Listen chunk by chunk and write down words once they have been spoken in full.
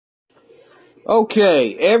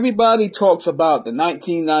Okay, everybody talks about the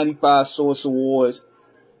 1995 Source Awards.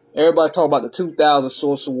 Everybody talk about the 2000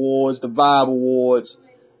 Source Awards, the Vibe Awards,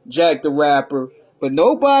 Jack the Rapper. But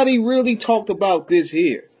nobody really talked about this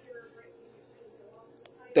here.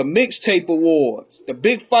 The Mixtape Awards. The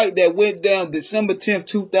big fight that went down December 10th,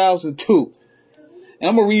 2002. And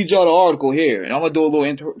I'm going to read y'all the article here. And I'm going to do a little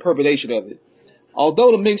interpretation of it.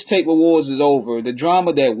 Although the Mixtape Awards is over, the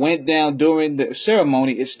drama that went down during the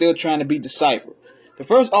ceremony is still trying to be deciphered. The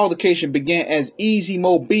first altercation began as Easy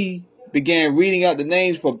Mo B began reading out the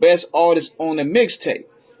names for best artists on the mixtape.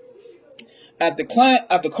 After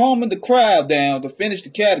calming the crowd down to finish the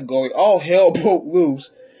category, all hell broke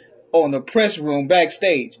loose on the press room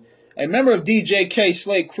backstage. A member of DJ K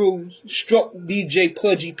Slay crew struck DJ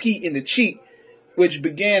Pudgy P in the cheek, which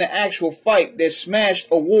began an actual fight that smashed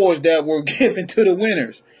awards that were given to the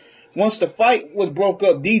winners. Once the fight was broke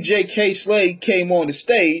up, DJ K Slay came on the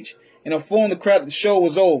stage and informed the crowd that the show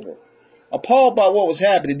was over. Appalled by what was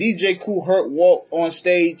happening, DJ Kool Herc walked on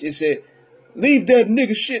stage and said, "Leave that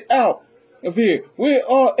nigga shit out of here. We're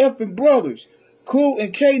all effing brothers. Kool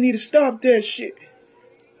and K need to stop that shit."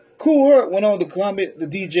 Kool Herc went on to comment to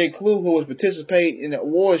DJ Clue, who was participating in the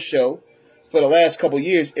awards show for the last couple of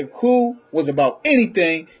years, if Kool was about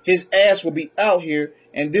anything, his ass would be out here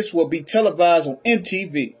and this will be televised on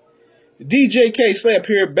MTV. DJ K Slay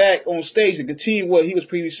appeared back on stage to continue what he was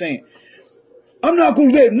previously saying. "I'm not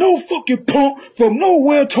gonna let no fucking punk from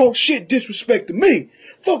nowhere talk shit disrespect to me.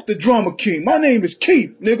 Fuck the drama king. My name is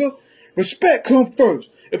Keith, nigga. Respect come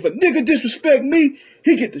first. If a nigga disrespect me,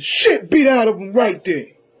 he get the shit beat out of him right there."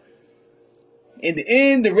 In the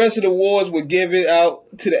end, the rest of the awards were given out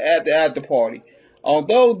to the after party.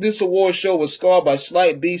 Although this award show was scarred by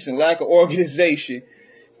slight beats and lack of organization,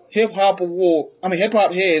 hip hop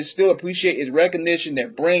heads still appreciate its recognition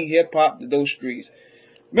that bring hip hop to those streets.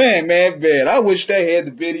 Man, I wish they had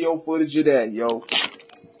the video footage of that, yo.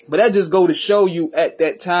 But that just go to show you at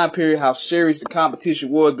that time period how serious the competition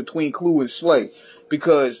was between Clue and Slay.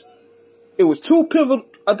 Because it was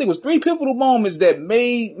three pivotal moments that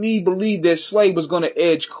made me believe that Slay was going to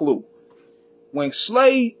edge Clue. When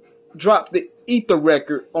Slay dropped the Ether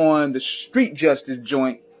record on the Street Justice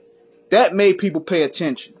joint, that made people pay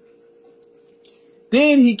attention.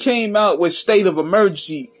 Then he came out with State of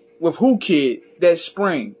Emergency with Who Kid that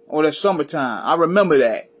spring or that summertime. I remember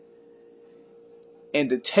that. And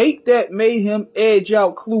the tape that made him edge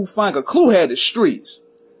out Clue fine, 'cause Clue had the streets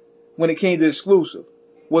when it came to exclusive,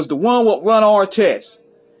 was the one with Run Artest.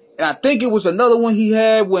 And I think it was another one he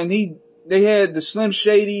had when they had the Slim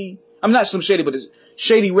Shady, not Slim Shady, but the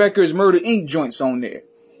Shady Records Murder Inc. joints on there.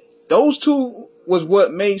 Those two was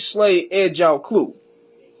what made Slay edge out Clue.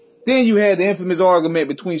 Then you had the infamous argument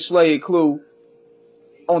between Slay and Clue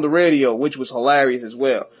on the radio, which was hilarious as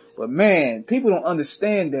well. But man, people don't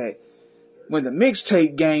understand that when the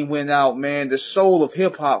mixtape game went out, man, the soul of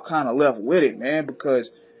hip hop kind of left with it, man,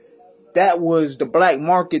 because that was the black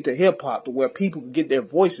market to hip hop, to where people could get their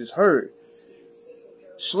voices heard.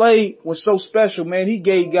 Slay was so special, man. He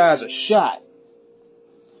gave guys a shot.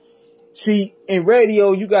 See, in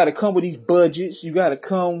radio, you got to come with these budgets. You got to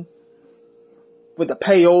come with the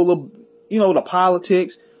payola, the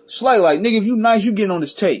politics. Slay, like, nigga, if you nice, you getting on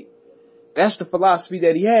this tape. That's the philosophy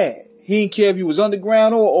that he had. He didn't care if you was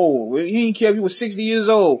underground or old. He didn't care if you was 60 years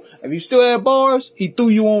old. If you still had bars, he threw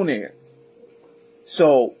you on there.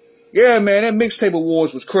 So, yeah, man, that Mixtape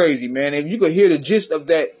Awards was crazy, man. And you could hear the gist of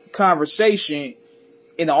that conversation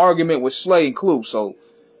in the argument with Slay and Clue. So,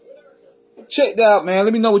 check that out, man.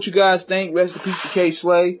 Let me know what you guys think. Rest in peace to K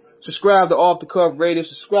Slay. Subscribe to Off the Cuff Radio.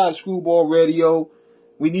 Subscribe to Screwball Radio.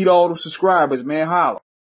 We need all the subscribers, man. Holla.